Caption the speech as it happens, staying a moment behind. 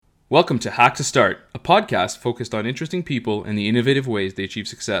Welcome to Hack to Start, a podcast focused on interesting people and the innovative ways they achieve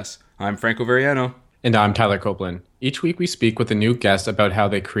success. I'm Franco Veriano. And I'm Tyler Copeland. Each week we speak with a new guest about how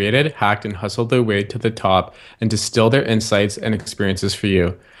they created, hacked, and hustled their way to the top and distill their insights and experiences for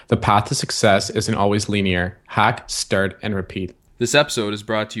you. The path to success isn't always linear. Hack, start, and repeat. This episode is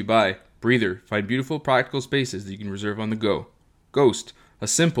brought to you by Breather. Find beautiful, practical spaces that you can reserve on the go. Ghost, a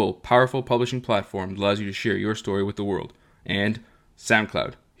simple, powerful publishing platform that allows you to share your story with the world. And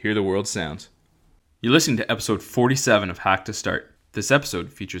SoundCloud. Hear the world sounds. You're listening to episode 47 of Hack to Start. This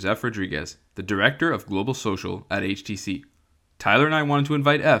episode features F. Rodriguez, the Director of Global Social at HTC. Tyler and I wanted to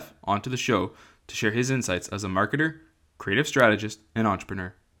invite F onto the show to share his insights as a marketer, creative strategist, and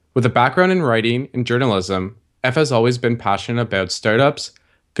entrepreneur. With a background in writing and journalism, F has always been passionate about startups,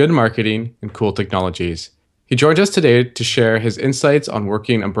 good marketing, and cool technologies. He joined us today to share his insights on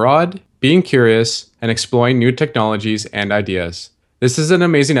working abroad, being curious, and exploring new technologies and ideas. This is an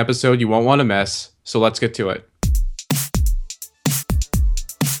amazing episode you won't want to miss, so let's get to it.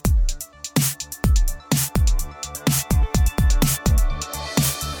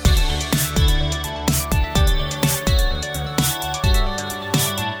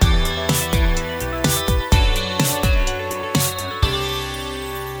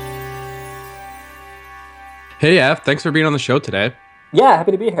 Hey F, thanks for being on the show today. Yeah,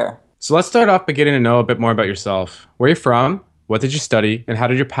 happy to be here. So let's start off by getting to know a bit more about yourself. Where are you from? What did you study? And how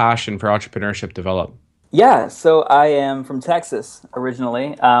did your passion for entrepreneurship develop? Yeah, so I am from Texas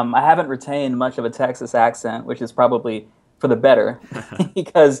originally. I haven't retained much of a Texas accent, which is probably for the better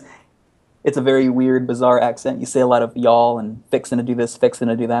because it's a very weird, bizarre accent. You say a lot of y'all and fixing to do this, fixing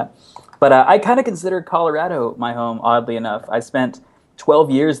to do that. But I kind of consider Colorado my home, oddly enough. I spent 12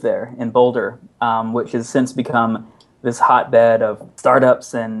 years there in Boulder, which has since become this hotbed of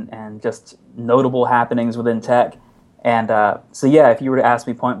startups and just notable happenings within tech. And so, yeah, if you were to ask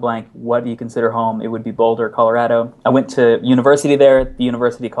me point blank, what do you consider home, it would be Boulder, Colorado. I went to university there, the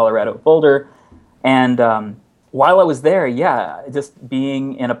University of Colorado at Boulder. And while I was there, yeah, just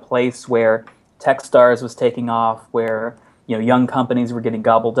being in a place where Techstars was taking off, where young companies were getting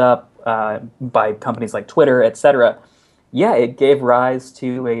gobbled up by companies like Twitter, et cetera. Yeah, it gave rise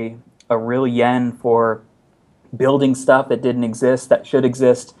to a real yen for building stuff that didn't exist, that should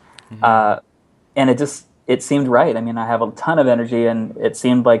exist. Mm-hmm. And it seemed right. I mean, I have a ton of energy, and it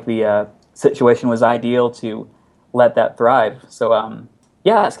seemed like the situation was ideal to let that thrive. So,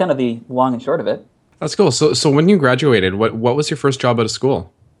 yeah, that's kind of the long and short of it. That's cool. So when you graduated, what was your first job out of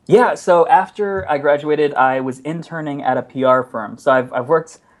school? Yeah, so after I graduated, I was interning at a PR firm. So I've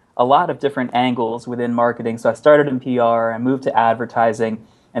worked a lot of different angles within marketing. So I started in PR, I moved to advertising,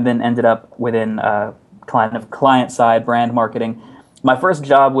 and then ended up within kind of client-side brand marketing. My first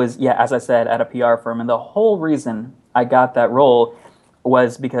job was, as I said, at a PR firm. And the whole reason I got that role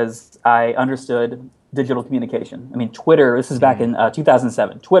was because I understood digital communication. I mean, Twitter, this is back in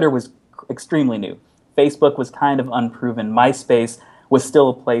 2007. Twitter was extremely new. Facebook was kind of unproven. MySpace was still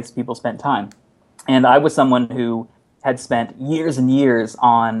a place people spent time. And I was someone who had spent years and years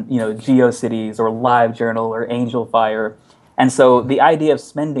on, GeoCities or LiveJournal or AngelFire. And so the idea of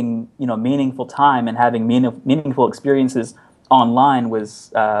spending, meaningful time and having meaningful experiences online was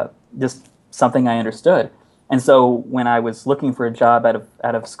just something I understood. And so when I was looking for a job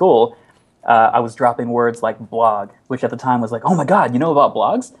out of school, I was dropping words like blog, which at the time was like, oh my God, you know about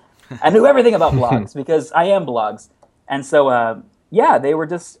blogs? I knew everything about blogs because I am blogs. And so, they were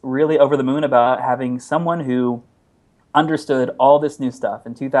just really over the moon about having someone who understood all this new stuff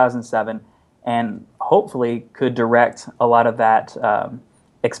in 2007 and hopefully could direct a lot of that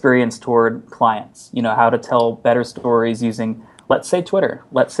experience toward clients, how to tell better stories using, let's say, Twitter,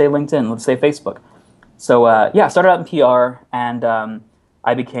 let's say LinkedIn, let's say Facebook. So, I started out in PR, and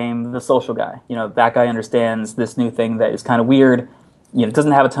I became the social guy. That guy understands this new thing that is kind of weird. It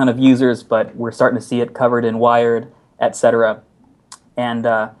doesn't have a ton of users, but we're starting to see it covered in Wired, et cetera. And,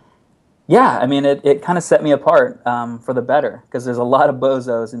 it kind of set me apart for the better, because there's a lot of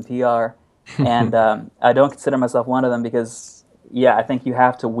bozos in PR, and I don't consider myself one of them because, I think you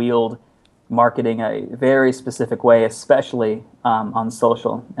have to wield marketing a very specific way, especially on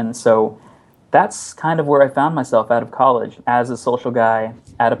social. And so that's kind of where I found myself out of college, as a social guy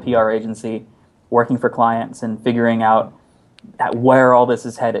at a PR agency, working for clients and figuring out where all this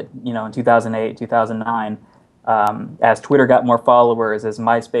is headed, in 2008, 2009, as Twitter got more followers, as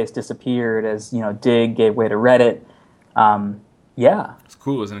MySpace disappeared, as, Dig gave way to Reddit. It's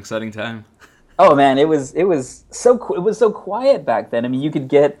cool. It was an exciting time. Oh man, it was so quiet back then. I mean, you could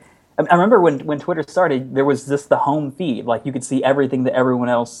get. I remember when Twitter started, there was just the home feed. Like you could see everything that everyone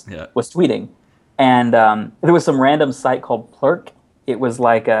else was tweeting, and there was some random site called Plurk It was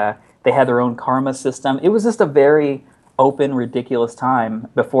like they had their own karma system. It was just a very open, ridiculous time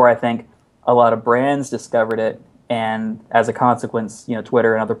before I think a lot of brands discovered it. And as a consequence,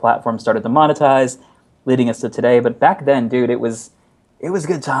 Twitter and other platforms started to monetize, leading us to today. But back then, dude, it was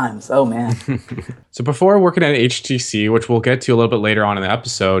good times. Oh, man. So before working at HTC, which we'll get to a little bit later on in the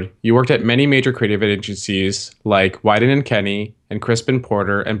episode, you worked at many major creative agencies like Wyden and Kenny and Crispin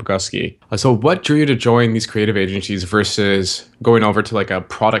Porter and Bogusky. So what drew you to join these creative agencies versus going over to like a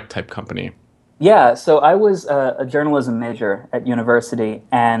product type company? Yeah, so I was a journalism major at university,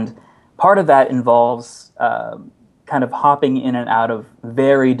 and part of that involves kind of hopping in and out of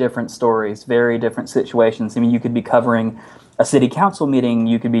very different stories, very different situations. I mean, you could be covering a city council meeting,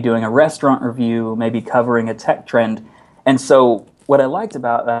 you could be doing a restaurant review, maybe covering a tech trend. And so what I liked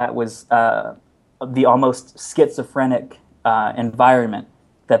about that was the almost schizophrenic environment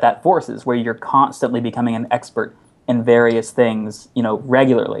that forces, where you're constantly becoming an expert in various things,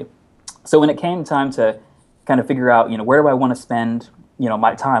 regularly. So when it came time to kind of figure out, where do I want to spend,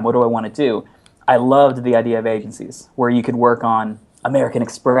 my time? What do I want to do? I loved the idea of agencies where you could work on American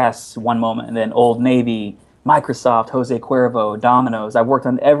Express one moment and then Old Navy, Microsoft, Jose Cuervo, Domino's. I worked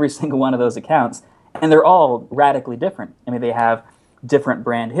on every single one of those accounts, and they're all radically different. I mean, they have different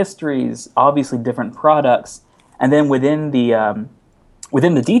brand histories, obviously different products, and then within the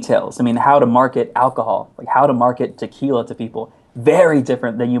details, I mean, how to market alcohol, like how to market tequila to people, very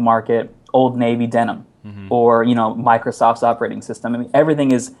different than you market Old Navy denim or Microsoft's operating system. I mean,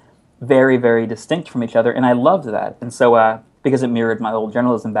 everything is very, very distinct from each other, and I loved that. And so because it mirrored my old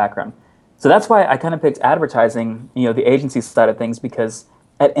journalism background. So that's why I kind of picked advertising, the agency side of things, because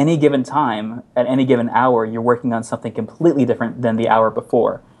at any given time, at any given hour, you're working on something completely different than the hour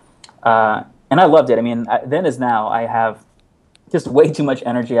before. And I loved it. I mean, then as now, I have just way too much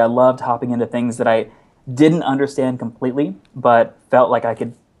energy. I loved hopping into things that I didn't understand completely, but felt like I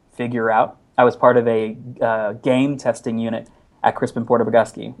could figure out. I was part of a game testing unit at Crispin Porter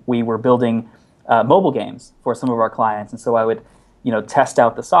Bogusky. We were building mobile games for some of our clients, and so I would test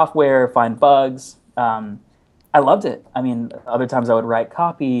out the software, find bugs. I loved it. I mean, other times I would write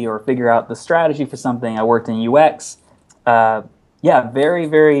copy or figure out the strategy for something. I worked in UX. Very,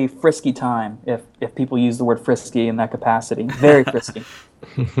 very frisky time, if people use the word frisky in that capacity. Very frisky.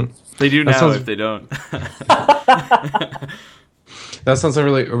 They do now if they don't. That sounds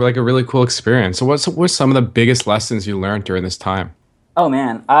like a really cool experience. So what were some of the biggest lessons you learned during this time? Oh,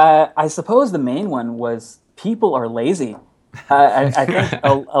 man. I suppose the main one was people are lazy. I think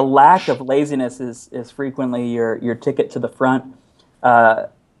a lack of laziness is frequently your ticket to the front. I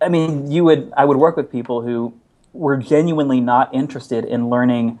would work with people who were genuinely not interested in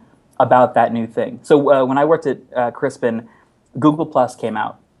learning about that new thing. So when I worked at Crispin, Google Plus came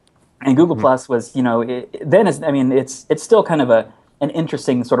out, and Google Plus was it's still kind of an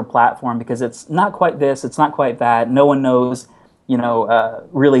interesting sort of platform because it's not quite this, it's not quite that. No one knows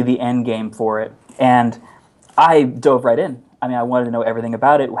really the end game for it, and I dove right in. I mean, I wanted to know everything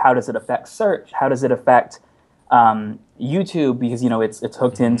about it. How does it affect search? How does it affect YouTube? Because it's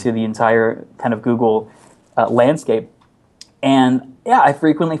hooked into the entire kind of Google landscape. And yeah, I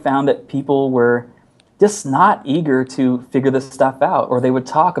frequently found that people were just not eager to figure this stuff out, or they would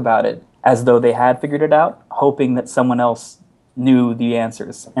talk about it as though they had figured it out, hoping that someone else knew the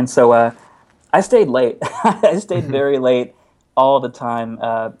answers. And so I stayed late. I stayed very late all the time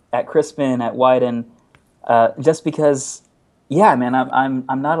at Crispin, at Wyden. Just because, man,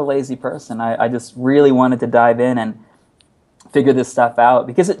 I'm not a lazy person. I just really wanted to dive in and figure this stuff out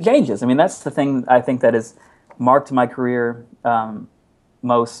because it changes. I mean, that's the thing I think that has marked my career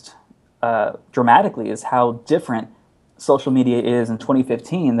most dramatically is how different social media is in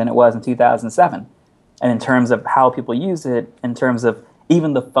 2015 than it was in 2007. And in terms of how people use it, in terms of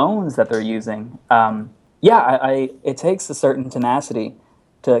even the phones that they're using, it takes a certain tenacity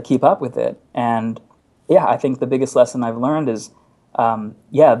to keep up with it. And I think the biggest lesson I've learned is,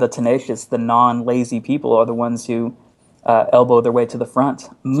 the tenacious, the non-lazy people are the ones who elbow their way to the front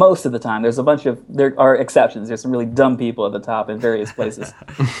most of the time. There are exceptions. There's some really dumb people at the top in various places,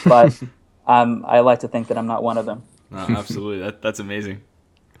 but I like to think that I'm not one of them. No, absolutely, that's amazing.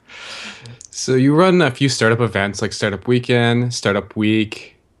 So you run a few startup events like Startup Weekend, Startup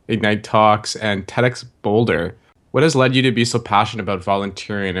Week, Ignite Talks, and TEDx Boulder. What has led you to be so passionate about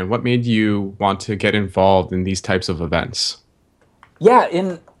volunteering, and what made you want to get involved in these types of events?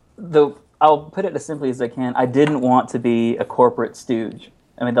 Yeah, I'll put it as simply as I can. I didn't want to be a corporate stooge.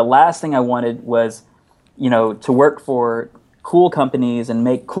 I mean, the last thing I wanted was, to work for cool companies and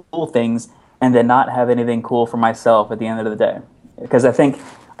make cool things and then not have anything cool for myself at the end of the day. Because I think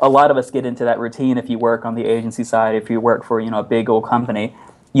a lot of us get into that routine if you work on the agency side, if you work for, a big old company.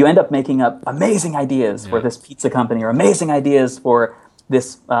 You end up making up amazing ideas for this pizza company or amazing ideas for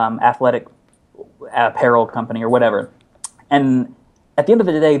this athletic apparel company or whatever. And at the end of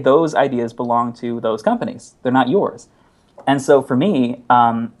the day, those ideas belong to those companies. They're not yours. And so for me,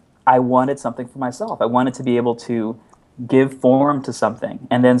 I wanted something for myself. I wanted to be able to give form to something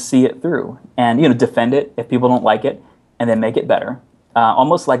and then see it through and, defend it if people don't like it and then make it better.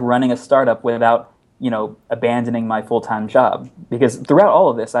 Almost like running a startup without abandoning my full-time job. Because throughout all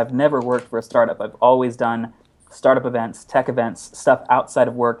of this, I've never worked for a startup. I've always done startup events, tech events, stuff outside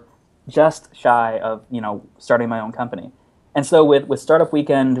of work, just shy of, starting my own company. And so with Startup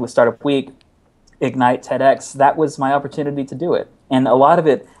Weekend, with Startup Week, Ignite, TEDx, that was my opportunity to do it. And a lot of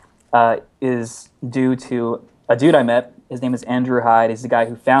it is due to a dude I met. His name is Andrew Hyde. He's the guy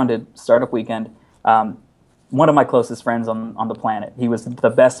who founded Startup Weekend. One of my closest friends on the planet. He was the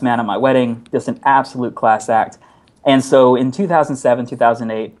best man at my wedding, just an absolute class act. And so in 2007,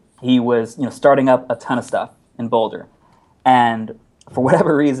 2008, he was starting up a ton of stuff in Boulder. And for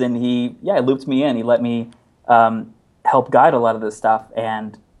whatever reason, he looped me in. He let me help guide a lot of this stuff,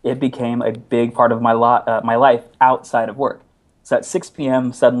 and it became a big part of my life outside of work. So at 6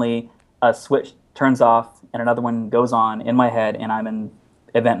 p.m., suddenly a switch turns off and another one goes on in my head, and I'm in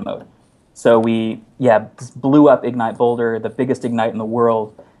event mode. So we, blew up Ignite Boulder, the biggest Ignite in the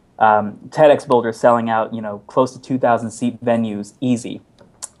world. TEDx Boulder selling out, close to 2,000 seat venues, easy.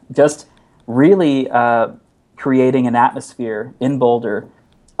 Just really creating an atmosphere in Boulder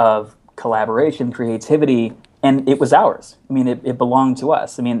of collaboration, creativity, and it was ours. I mean, it belonged to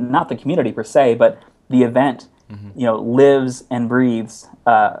us. I mean, not the community per se, but the event, lives and breathes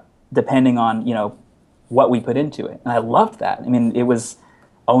depending on, what we put into it. And I loved that. I mean, it was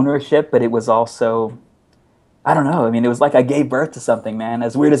ownership, but it was also, I don't know. I mean, it was like I gave birth to something, man,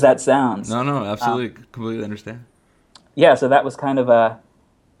 as weird as that sounds. No, absolutely. Completely understand. Yeah, so that was kind of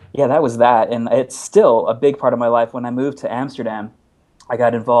that was that. And it's still a big part of my life. When I moved to Amsterdam, I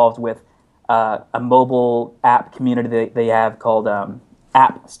got involved with a mobile app community that they have called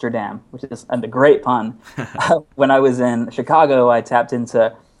Appsterdam, which is a great pun. When I was in Chicago, I tapped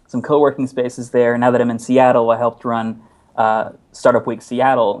into some co-working spaces there. Now that I'm in Seattle, I helped run Startup Week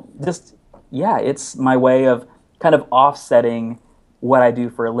Seattle. Just, it's my way of kind of offsetting what I do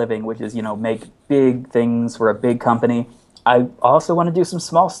for a living, which is, make big things for a big company. I also want to do some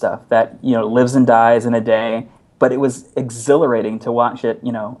small stuff that, lives and dies in a day, but it was exhilarating to watch it,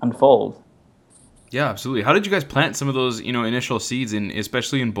 unfold. Yeah, absolutely. How did you guys plant some of those, initial seeds, in,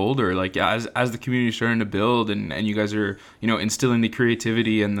 especially in Boulder? Like as the community is starting to build, and you guys are, instilling the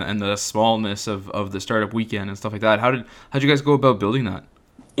creativity and the smallness of the Startup Weekend and stuff like that. How'd you guys go about building that?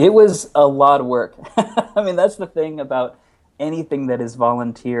 It was a lot of work. I mean, that's the thing about anything that is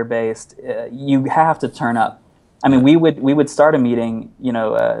volunteer based. You have to turn up. I mean, we would start a meeting.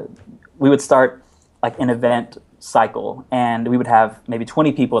 We would start like an event cycle, and we would have maybe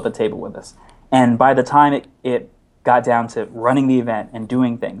 20 people at the table with us. And by the time it got down to running the event and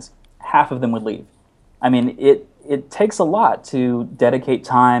doing things, half of them would leave. I mean, it takes a lot to dedicate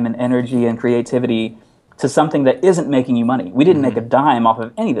time and energy and creativity to something that isn't making you money. We didn't make a dime off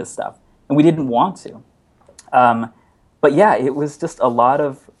of any of this stuff, and we didn't want to. But yeah, it was just a lot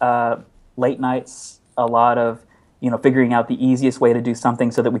of late nights, a lot of figuring out the easiest way to do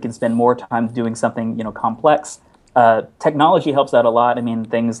something so that we can spend more time doing something complex. Technology helps out a lot. I mean,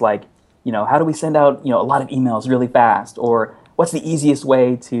 things like how do we send out, a lot of emails really fast? Or what's the easiest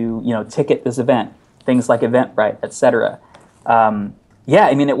way to, ticket this event? Things like Eventbrite, et cetera.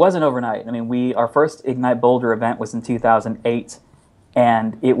 I mean, it wasn't overnight. I mean, our first Ignite Boulder event was in 2008,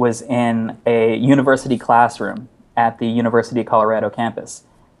 and it was in a university classroom at the University of Colorado campus.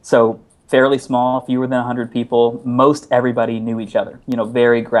 So fairly small, fewer than 100 people. Most everybody knew each other,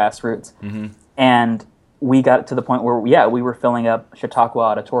 very grassroots. Mm-hmm. And we got to the point where, we were filling up Chautauqua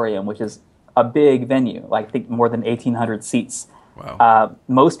Auditorium, which is a big venue, like I think more than 1,800 seats. Wow.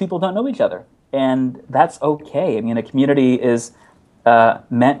 Most people don't know each other, and that's okay. I mean, a community is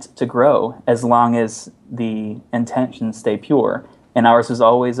meant to grow as long as the intentions stay pure. And ours was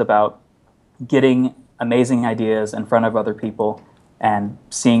always about getting amazing ideas in front of other people and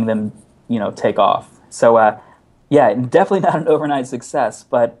seeing them, take off. So, definitely not an overnight success,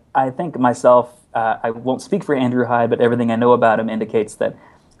 but I think myself, I won't speak for Andrew Hyde, but everything I know about him indicates that,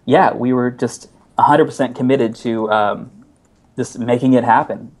 we were just 100% committed to just making it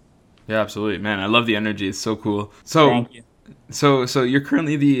happen. Yeah, absolutely, man. I love the energy. It's so cool. So, thank you. So you're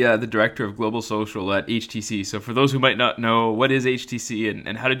currently the director of global social at HTC. So for those who might not know, what is HTC,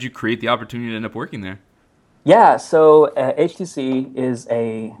 and how did you create the opportunity to end up working there? Yeah, so HTC is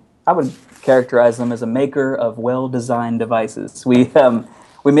I would characterize them as a maker of well-designed devices. We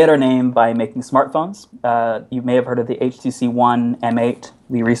made our name by making smartphones. You may have heard of the HTC One M8.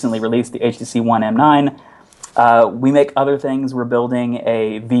 We recently released the HTC One M9. We make other things. We're building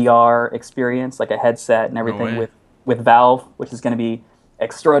a VR experience, like a headset and No everything way. with Valve, which is going to be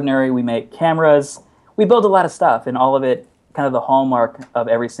extraordinary. We make cameras. We build a lot of stuff, and all of it, kind of the hallmark of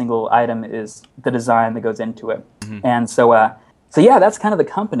every single item is the design that goes into it. And so yeah, that's kind of the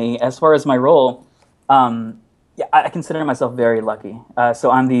company. As far as my role, yeah, I consider myself very lucky.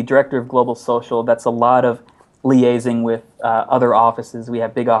 So I'm the director of global social. That's a lot of liaising with other offices. We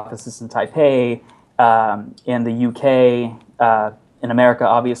have big offices in Taipei, in the UK, in America,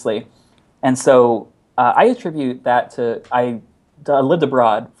 obviously. And so I attribute that to I lived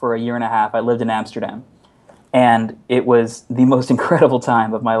abroad for a year and a half. I lived in Amsterdam, and it was the most incredible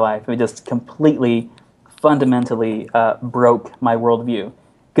time of my life. It just completely, fundamentally broke my worldview.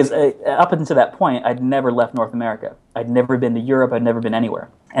 Because up until that point, I'd never left North America. I'd never been to Europe. I'd never been anywhere.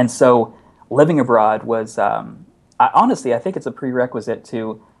 And so living abroad was, honestly, I think it's a prerequisite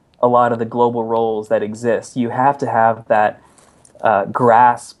to a lot of the global roles that exist. You have to have that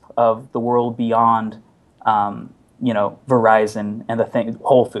grasp of the world beyond, Verizon and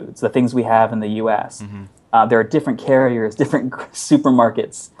Whole Foods, the things we have in the U.S. There are different carriers, different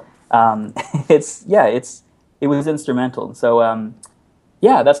supermarkets. It was instrumental. So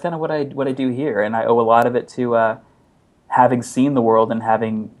yeah, that's kind of what I do here, and I owe a lot of it to having seen the world and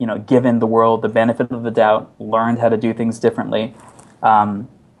having given the world the benefit of the doubt, learned how to do things differently.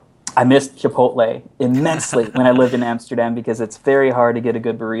 I missed Chipotle immensely when I lived in Amsterdam because it's very hard to get a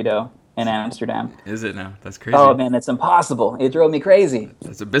good burrito in Amsterdam. Is it now? That's crazy. Oh man, it's impossible. It drove me crazy.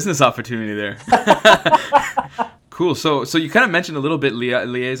 That's a business opportunity there. Cool. So you kind of mentioned a little bit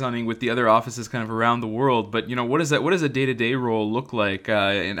liaisoning with the other offices kind of around the world, but what is that? What does a day-to-day role look like?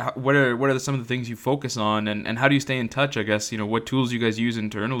 And what are some of the things you focus on, and how do you stay in touch? I guess what tools you guys use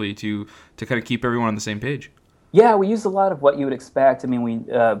internally to kind of keep everyone on the same page. Yeah, we use a lot of what you would expect. I mean, we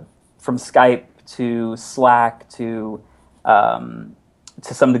from Skype to Slack to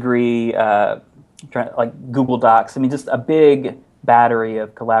some degree, like Google Docs. I mean, just a big battery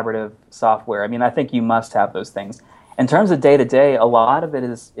of collaborative software. I mean, I think you must have those things. In terms of day to day, a lot of it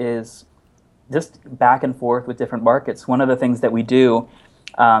is just back and forth with different markets. One of the things that we do,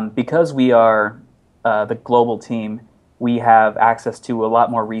 because we are the global team, we have access to a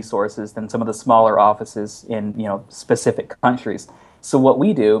lot more resources than some of the smaller offices in specific countries. So what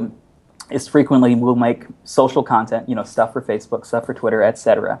we do is frequently we'll make social content, stuff for Facebook, stuff for Twitter,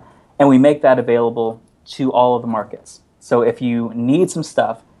 etc., and we make that available to all of the markets. So if you need some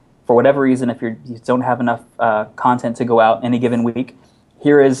stuff, for whatever reason, if you don't have enough content to go out any given week,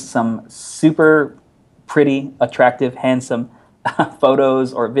 here is some super pretty, attractive, handsome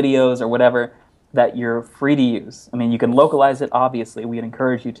photos or videos or whatever that you're free to use. I mean, you can localize it, obviously. We'd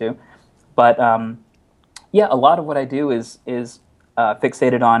encourage you to. But yeah, a lot of what I do is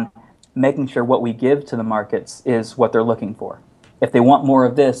fixated on making sure what we give to the markets is what they're looking for. If they want more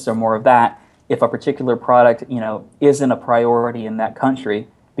of this or more of that, if a particular product, isn't a priority in that country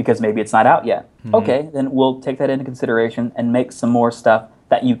because maybe it's not out yet, okay, then we'll take that into consideration and make some more stuff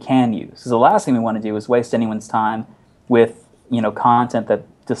that you can use. So the last thing we want to do is waste anyone's time with, content that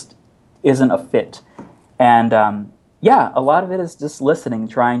just isn't a fit. And yeah, a lot of it is just listening,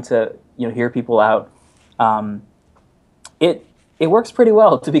 trying to, hear people out. It works pretty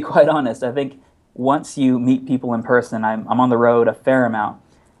well, to be quite honest. I think once you meet people in person, I'm on the road a fair amount.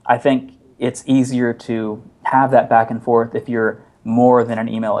 I think it's easier to have that back and forth if you're more than an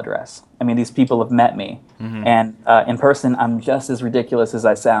email address. I mean, these people have met me, and in person, I'm just as ridiculous as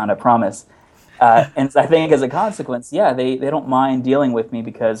I sound, I promise. And I think as a consequence, yeah, they don't mind dealing with me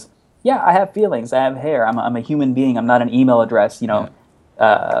because, yeah, I have feelings, I have hair, I'm a human being, I'm not an email address,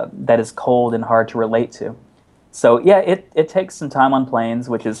 that is cold and hard to relate to. So yeah, it takes some time on planes,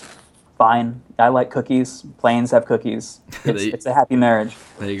 which is fine. I like cookies. Planes have cookies. It's a happy marriage.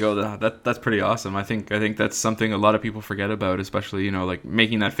 There you go. That's pretty awesome. I think that's something a lot of people forget about, especially like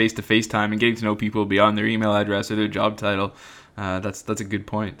making that face-to-face time and getting to know people beyond their email address or their job title. That's a good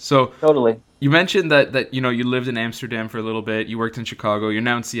point. So Totally. You mentioned that you lived in Amsterdam for a little bit. You worked in Chicago. You're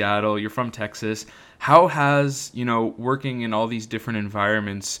now in Seattle. You're from Texas. How has working in all these different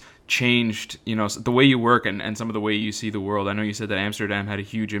environments changed the way you work and some of the way you see the world? I know you said that Amsterdam had a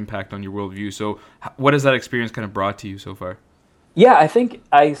huge impact on your worldview. So what has that experience kind of brought to you so far? Yeah, I think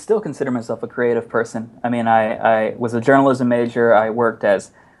I still consider myself a creative person. I mean, I was a journalism major. I worked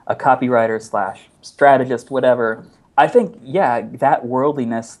as a copywriter / strategist, whatever. I think, yeah, that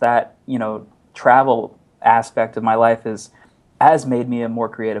worldliness, that, travel aspect of my life has made me a more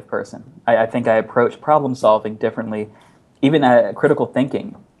creative person. I think I approach problem solving differently. Even critical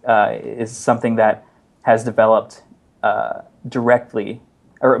thinking is something that has developed directly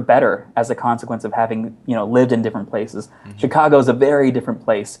or better as a consequence of having lived in different places. Mm-hmm. Chicago is a very different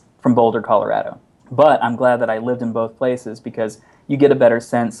place from Boulder, Colorado. But I'm glad that I lived in both places because you get a better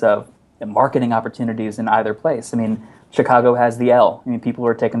sense of marketing opportunities in either place. I mean, Chicago has the L. I mean, people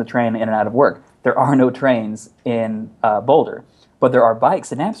are taking the train in and out of work. There are no trains in Boulder, but there are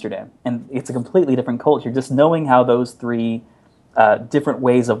bikes in Amsterdam, and it's a completely different culture. Just knowing how those three different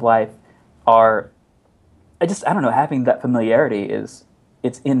ways of life are, I don't know, having that familiarity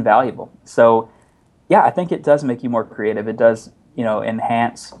it's invaluable. So, yeah, I think it does make you more creative. It does,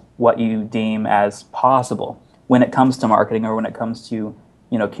 enhance what you deem as possible when it comes to marketing or when it comes to,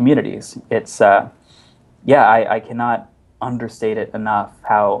 communities. It's, I cannot understate it enough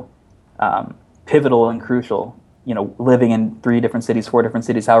how pivotal and crucial, living in 3 different cities, 4 different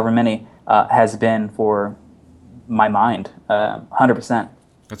cities, however many, has been for my mind, 100%.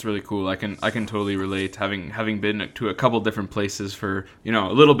 That's really cool. I can totally relate, having been to a couple different places for a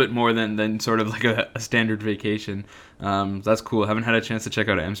little bit more than sort of like a standard vacation. That's cool. Haven't had a chance to check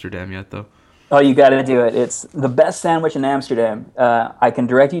out Amsterdam yet though. Oh, you got to do it. It's the best sandwich in Amsterdam. I can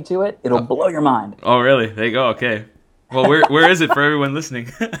direct you to it. It'll blow your mind. Oh, really? There you go. Okay. Well, where is it for everyone listening?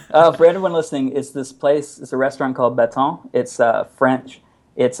 For everyone listening, it's this place. It's a restaurant called Beton. It's French.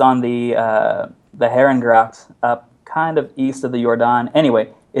 It's on the Herengracht, up kind of east of the Jordan.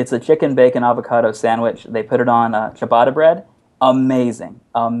 Anyway, it's a chicken, bacon, avocado sandwich. They put it on ciabatta bread. Amazing.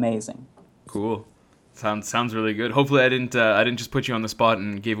 Cool. Sounds really good. Hopefully I didn't just put you on the spot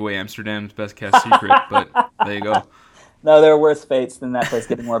and gave away Amsterdam's best kept secret, but there you go. No, there are worse fates than that place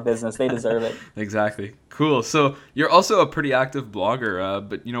getting more business. They deserve it. Exactly. Cool. So you're also a pretty active blogger,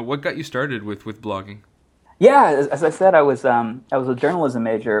 but what got you started with blogging? Yeah, as I said, I was a journalism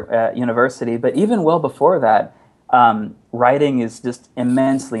major at university, but even well before that, writing is just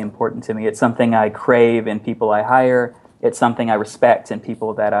immensely important to me. It's something I crave in people I hire. It's something I respect in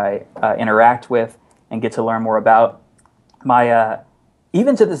people that I interact with and get to learn more about.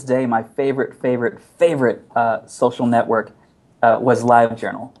 Even to this day, my favorite social network was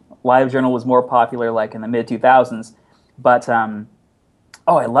LiveJournal. LiveJournal was more popular like in the mid-2000s, but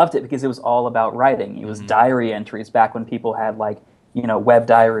I loved it because it was all about writing. It was diary entries back when people had web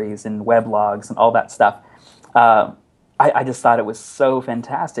diaries and weblogs and all that stuff. I just thought it was so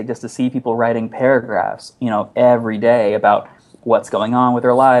fantastic just to see people writing paragraphs, every day about what's going on with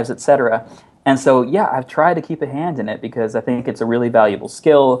their lives, etc. And so, yeah, I've tried to keep a hand in it because I think it's a really valuable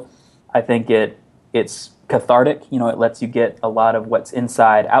skill. I think it's cathartic. It lets you get a lot of what's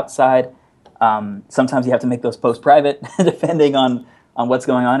inside outside. Sometimes you have to make those posts private, depending on what's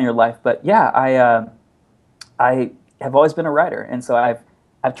going on in your life. But yeah, I have always been a writer, and so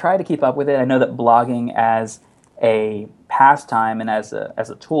I've tried to keep up with it. I know that blogging as a pastime and as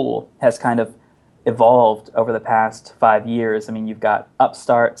a tool has kind of evolved over the past 5 years. I mean, you've got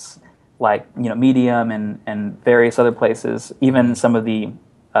upstarts like Medium and various other places. Even some of the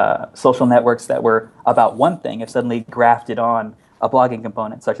social networks that were about one thing have suddenly grafted on a blogging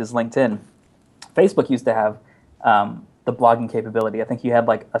component, such as LinkedIn. Facebook used to have the blogging capability. I think you had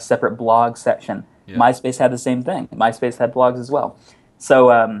like a separate blog section. Yeah. MySpace had the same thing. MySpace had blogs as well.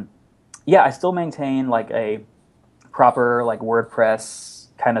 So I still maintain like a proper like WordPress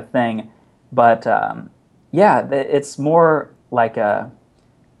kind of thing, but it's more like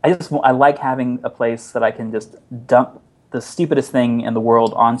I like having a place that I can just dump the stupidest thing in the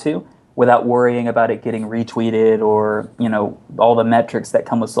world onto without worrying about it getting retweeted or, all the metrics that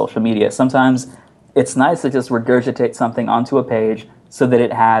come with social media. Sometimes it's nice to just regurgitate something onto a page so that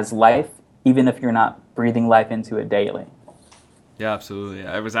it has life, even if you're not breathing life into it daily. Yeah, absolutely.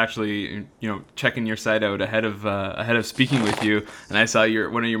 I was actually, checking your site out ahead of speaking with you, and I saw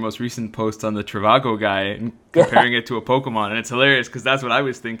one of your most recent posts on the Trivago guy and comparing it to a Pokemon, and it's hilarious because that's what I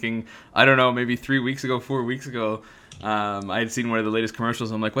was thinking. I don't know, maybe 4 weeks ago. I had seen one of the latest commercials.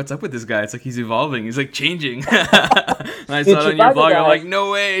 I'm like, what's up with this guy? It's like he's evolving. He's like changing. And I saw it on your blog. I'm like,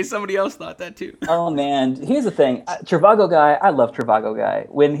 no way. Somebody else thought that too. Oh man, here's the thing. Trivago guy. I love Trivago guy.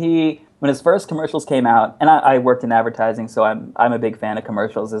 When his first commercials came out, and I worked in advertising, so I'm a big fan of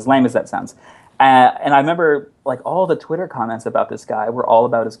commercials, as lame as that sounds. And I remember like all the Twitter comments about this guy were all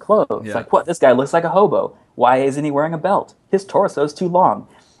about his clothes. Yeah. Like, what? This guy looks like a hobo. Why isn't he wearing a belt? His torso's too long.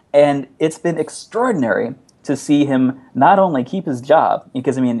 And it's been extraordinary to see him not only keep his job,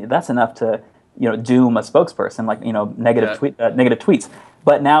 because I mean that's enough to doom a spokesperson, like negative tweets.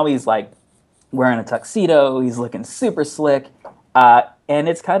 But now he's like wearing a tuxedo. He's looking super slick. and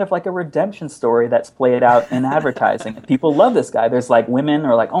it's kind of like a redemption story that's played out in advertising. People love this guy. There's like women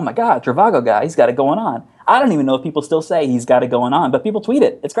are like, oh my God, Trivago guy, he's got it going on. I don't even know if people still say he's got it going on, but people tweet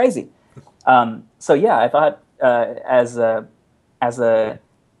it. It's crazy. So yeah, I thought as a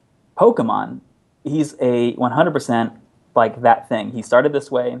Pokemon, he's a 100% like that thing. He started this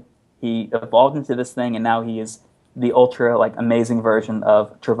way, he evolved into this thing, and now he is the ultra like amazing version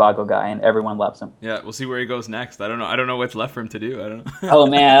of Trivago guy, and everyone loves him. Yeah, we'll see where he goes next. I don't know. I don't know what's left for him to do. I don't know. Oh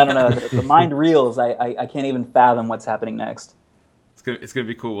man, I don't know. The mind reels. I can't even fathom what's happening next. It's gonna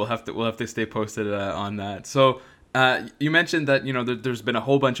be cool. We'll have to stay posted on that. So you mentioned that there's been a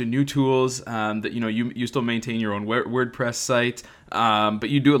whole bunch of new tools that you still maintain your own WordPress site, but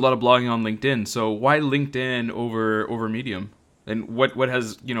you do a lot of blogging on LinkedIn. So why LinkedIn over Medium? And what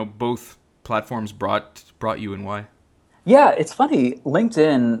has both platforms brought you, and why? Yeah, it's funny.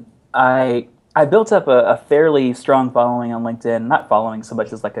 LinkedIn, I built up a fairly strong following on LinkedIn. Not following so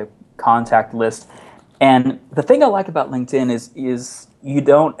much as like a contact list. And the thing I like about LinkedIn is you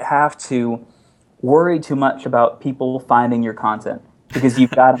don't have to worry too much about people finding your content, because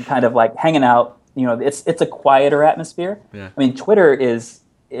you've got them kind of like hanging out. It's a quieter atmosphere. Yeah. I mean, Twitter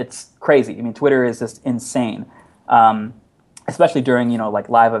it's crazy. I mean, Twitter is just insane, especially during like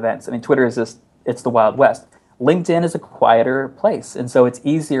live events. I mean, Twitter is it's the Wild West. LinkedIn is a quieter place, and so it's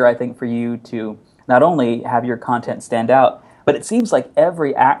easier, I think, for you to not only have your content stand out, but it seems like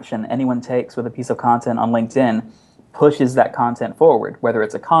every action anyone takes with a piece of content on LinkedIn pushes that content forward, whether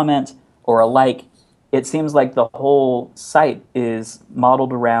it's a comment or a like. It seems like the whole site is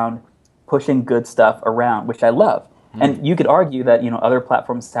modeled around pushing good stuff around, which I love. Mm. And you could argue that other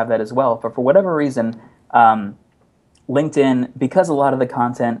platforms have that as well, but for whatever reason, LinkedIn, because a lot of the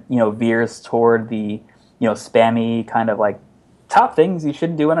content veers toward the spammy kind of like top things you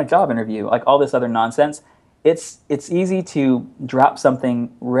shouldn't do in a job interview, like all this other nonsense. It's easy to drop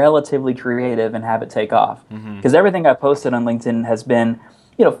something relatively creative and have it take off, because everything I posted on LinkedIn has been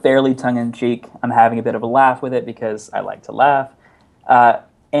fairly tongue-in-cheek. I'm having a bit of a laugh with it because I like to laugh.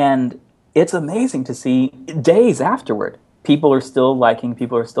 And it's amazing to see days afterward, people are still liking,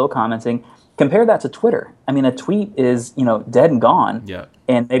 people are still commenting. Compare that to Twitter. I mean, a tweet is, dead and gone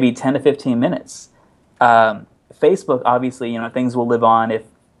in maybe 10 to 15 minutes. Facebook, obviously, things will live on if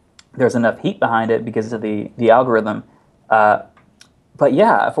there's enough heat behind it because of the algorithm. But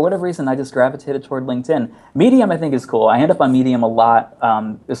yeah, for whatever reason, I just gravitated toward LinkedIn. Medium, I think, is cool. I end up on Medium a lot.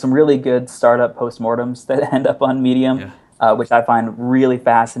 There's some really good startup postmortems that end up on Medium, which I find really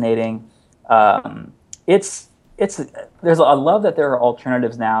fascinating. I love that there are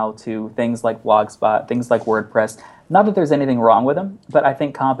alternatives now to things like Blogspot, things like WordPress. Not that there's anything wrong with them, but I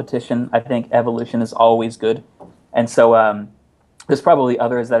think competition, I think evolution is always good. And so there's probably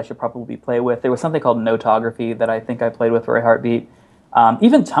others that I should probably play with. There was something called Notography that I think I played with for a heartbeat.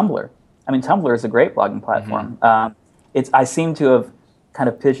 Even Tumblr. I mean, Tumblr is a great blogging platform. I seem to have kind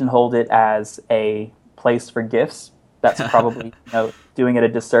of pigeonholed it as a place for GIFs. That's probably doing it a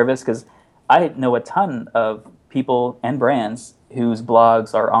disservice, because I know a ton of people and brands whose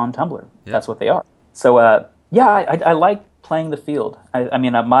blogs are on Tumblr. Yeah. That's what they are. So I like playing the field. I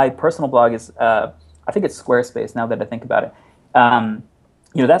mean, my personal blog is I think it's Squarespace now that I think about it.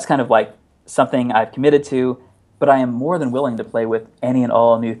 That's kind of like something I've committed to, but I am more than willing to play with any and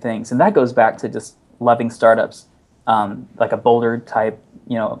all new things. And that goes back to just loving startups, like a Boulder type,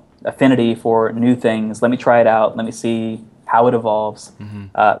 affinity for new things. Let me try it out. Let me see how it evolves.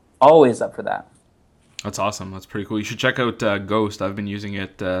 Always up for that. That's awesome. That's pretty cool. You should check out Ghost. I've been using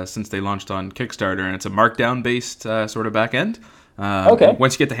it since they launched on Kickstarter, and it's a Markdown-based sort of back end. Okay.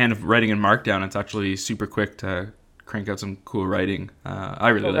 Once you get the hang of writing in Markdown, it's actually super quick to crank out some cool writing. I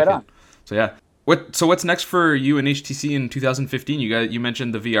really like it. So yeah. What's next for you and HTC in 2015? You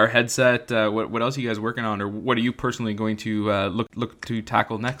mentioned the VR headset. What else are you guys working on, or what are you personally going to look to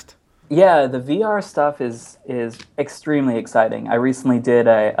tackle next? Yeah, the VR stuff is extremely exciting. I recently did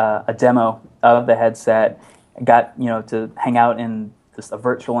a demo of the headset. Got to hang out in just a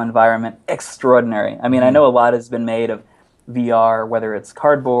virtual environment. Extraordinary. I mean, I know a lot has been made of VR, whether it's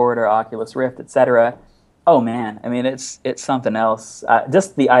Cardboard or Oculus Rift, etc. Oh man, I mean, it's something else.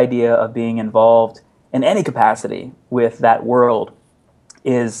 Just the idea of being involved in any capacity with that world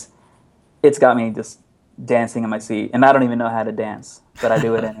it's got me just dancing in my seat, and I don't even know how to dance, but I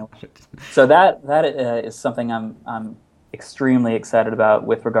do it anyway. So that is something I'm extremely excited about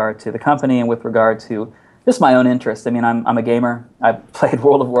with regard to the company and with regard to just my own interest. I mean, I'm a gamer. I've played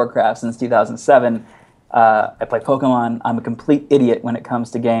World of Warcraft since 2007. I play Pokemon. I'm a complete idiot when it comes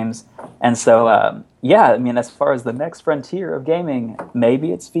to games. And so, I mean, as far as the next frontier of gaming,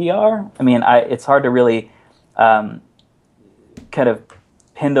 maybe it's VR. I mean, it's hard to really kind of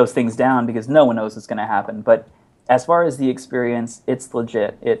pin those things down because no one knows what's going to happen. But as far as the experience, it's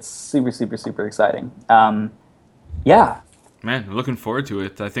legit. It's super, super, super exciting. Yeah. Man, I'm looking forward to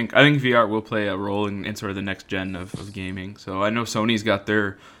it. I think VR will play a role in sort of the next gen of gaming. So I know Sony's got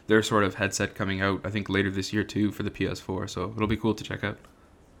their sort of headset coming out, I think later this year too, for the PS4. So it'll be cool to check out.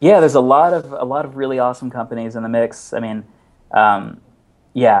 Yeah, there's a lot of really awesome companies in the mix. I mean,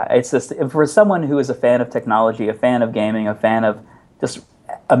 yeah, it's just for someone who is a fan of technology, a fan of gaming, a fan of just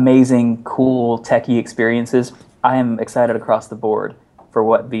amazing, cool, techie experiences. I am excited across the board for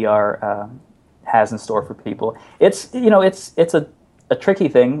what VR has in store for people. It's it's a tricky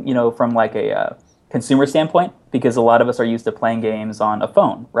thing, from like a consumer standpoint, because a lot of us are used to playing games on a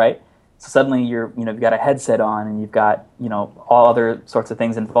phone, right? So suddenly you've got a headset on and you've got all other sorts of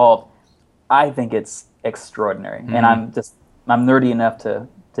things involved. I think it's extraordinary, and I'm nerdy enough to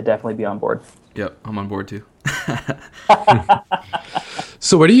definitely be on board. Yep, I'm on board too.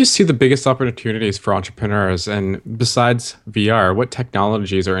 So where do you see the biggest opportunities for entrepreneurs? And besides VR, what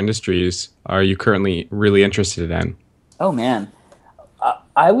technologies or industries are you currently really interested in? Oh, man.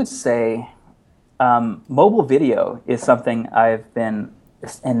 I would say mobile video is something I've been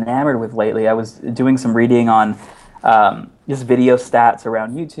enamored with lately. I was doing some reading on just video stats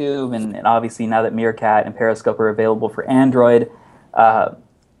around YouTube, and obviously now that Meerkat and Periscope are available for Android,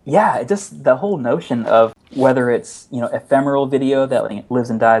 just the whole notion of whether it's ephemeral video that lives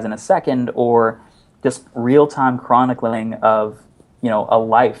and dies in a second, or just real-time chronicling of a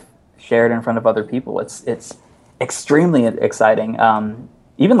life shared in front of other people. It's extremely exciting.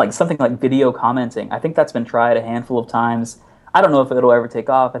 Even like something like video commenting, I think that's been tried a handful of times. I don't know if it'll ever take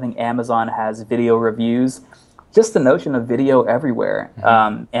off. I think Amazon has video reviews. Just the notion of video everywhere,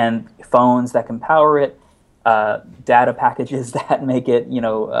 and phones that can power it, data packages that make it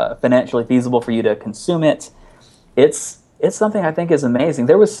financially feasible for you to consume it. It's something I think is amazing.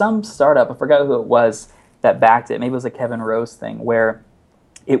 There was some startup, I forgot who it was, that backed it. Maybe it was a Kevin Rose thing, where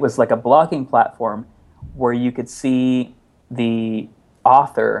it was like a blogging platform where you could see the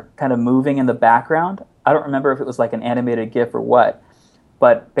author kind of moving in the background. I don't remember if it was like an animated GIF or what,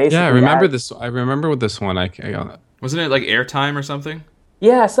 but basically, I remember this. I remember with this one. Wasn't it like Airtime or something?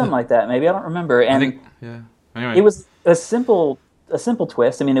 Yeah, something like that. Maybe, I don't remember. And I think, yeah. Anyway. It was a simple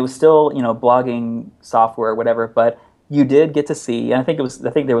twist. I mean, it was still blogging software or whatever, but you did get to see. And I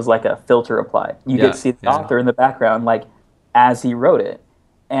think there was like a filter applied. You get to see the author in the background, like as he wrote it.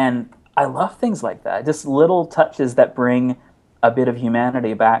 And I love things like that. Just little touches that bring a bit of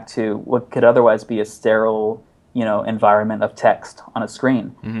humanity back to what could otherwise be a sterile, environment of text on a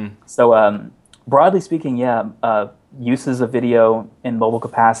screen. Mm-hmm. So, broadly speaking, uses of video in mobile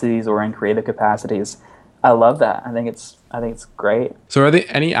capacities or in creative capacities, I love that. I think it's great. So, are there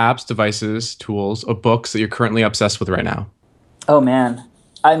any apps, devices, tools, or books that you're currently obsessed with right now? Oh man,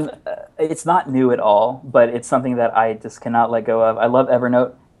 it's not new at all, but it's something that I just cannot let go of. I love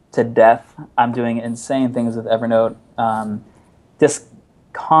Evernote to death. I'm doing insane things with Evernote. Just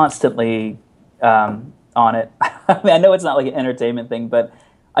constantly on it. I mean, I know it's not like an entertainment thing, but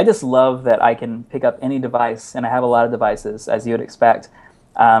I just love that I can pick up any device, and I have a lot of devices, as you would expect,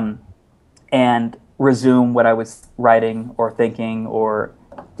 and resume what I was writing or thinking or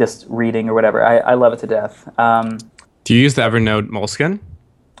just reading or whatever. I love it to death. Do you use the Evernote Moleskine?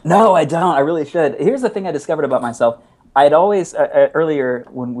 No, I don't. I really should. Here's the thing I discovered about myself. I'd always, earlier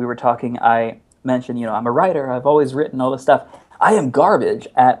when we were talking, I mentioned, I'm a writer. I've always written all this stuff. I am garbage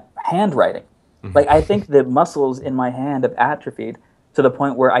at handwriting. Mm-hmm. Like, I think the muscles in my hand have atrophied to the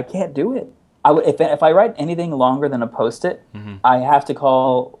point where I can't do it. If I write anything longer than a Post-it, I have to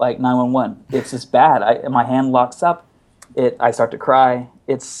call like 911. It's just bad. My hand locks up. I start to cry.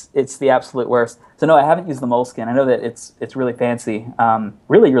 It's the absolute worst. So no, I haven't used the Moleskine. I know that it's really fancy.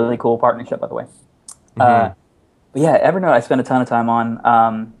 Really, really cool partnership, by the way. But yeah, Evernote I spend a ton of time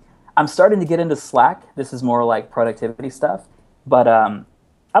on. I'm starting to get into Slack. This is more like productivity stuff, but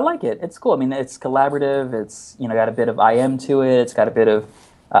I like it. It's cool. I mean, it's collaborative. It's got a bit of IM to it. It's got a bit of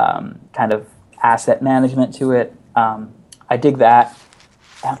kind of asset management to it. I dig that.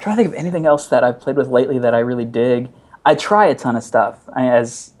 And I'm trying to think of anything else that I've played with lately that I really dig. I try a ton of stuff.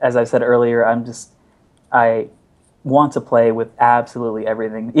 As I said earlier, I want to play with absolutely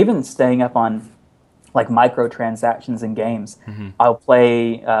everything. Even staying up on like microtransactions in games. Mm-hmm. I'll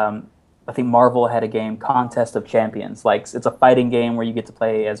play. I think Marvel had a game, Contest of Champions. Like, it's a fighting game where you get to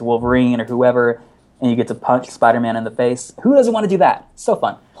play as Wolverine or whoever, and you get to punch Spider-Man in the face. Who doesn't want to do that? So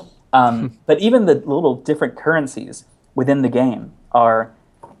fun. But even the little different currencies within the game are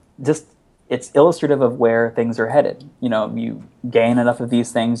just, it's illustrative of where things are headed. You gain enough of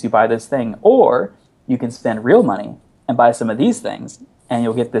these things, you buy this thing. Or you can spend real money and buy some of these things, and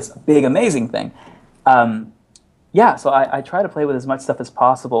you'll get this big, amazing thing. Yeah, so I try to play with as much stuff as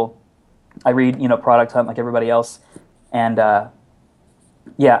possible. I read, Product Hunt like everybody else, and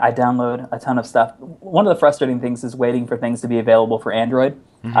yeah, I download a ton of stuff. One of the frustrating things is waiting for things to be available for Android.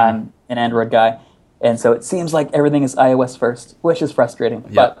 Mm-hmm. I'm an Android guy, and so it seems like everything is iOS first, which is frustrating.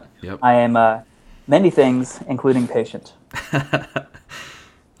 But I am many things, including patient.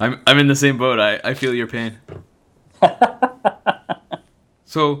 I'm in the same boat. I feel your pain.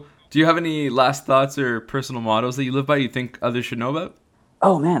 So, do you have any last thoughts or personal mottos that you live by you think others should know about?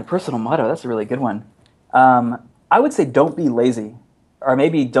 Oh man, personal motto. That's a really good one. I would say don't be lazy. Or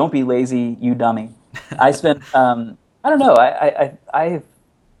maybe don't be lazy, you dummy. I spent, I don't know, I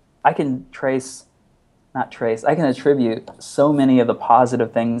can I can attribute so many of the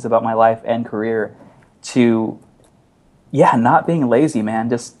positive things about my life and career to, not being lazy, man.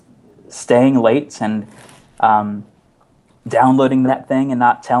 Just staying late and downloading that thing and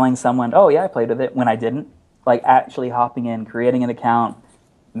not telling someone, oh yeah, I played with it when I didn't. Like actually hopping in, creating an account,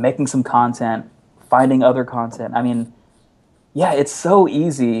 making some content, finding other content. I mean, yeah, it's so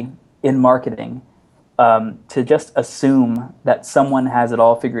easy in marketing to just assume that someone has it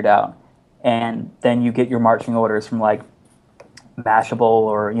all figured out, and then you get your marching orders from like Mashable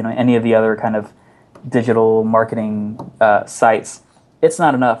or any of the other kind of digital marketing sites. It's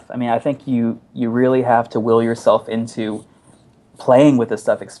not enough. I mean, I think you really have to will yourself into playing with this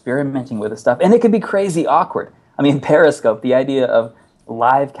stuff, experimenting with this stuff, and it can be crazy awkward. I mean, Periscope, the idea of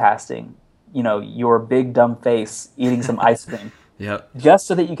live casting, your big dumb face eating some ice cream, just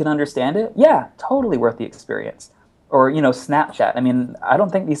so that you can understand it. Yeah, totally worth the experience. Or Snapchat. I mean, I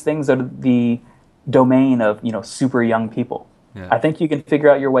don't think these things are the domain of super young people. Yeah. I think you can figure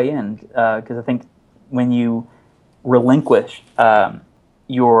out your way in because I think when you relinquish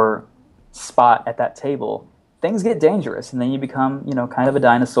your spot at that table, things get dangerous, and then you become kind of a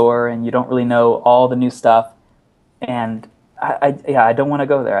dinosaur, and you don't really know all the new stuff. And I don't want to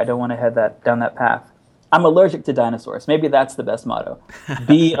go there. I don't want to head down that path. I'm allergic to dinosaurs. Maybe that's the best motto.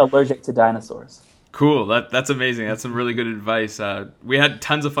 Be allergic to dinosaurs. Cool. That's amazing. That's some really good advice. We had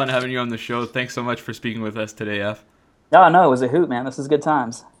tons of fun having you on the show. Thanks so much for speaking with us today, F. No, it was a hoot, man. This is good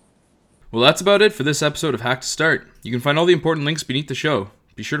times. Well, that's about it for this episode of Hack to Start. You can find all the important links beneath the show.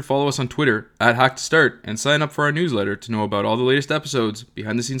 Be sure to follow us on Twitter @HackToStart and sign up for our newsletter to know about all the latest episodes,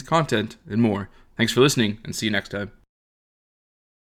 behind-the-scenes content, and more. Thanks for listening, and see you next time.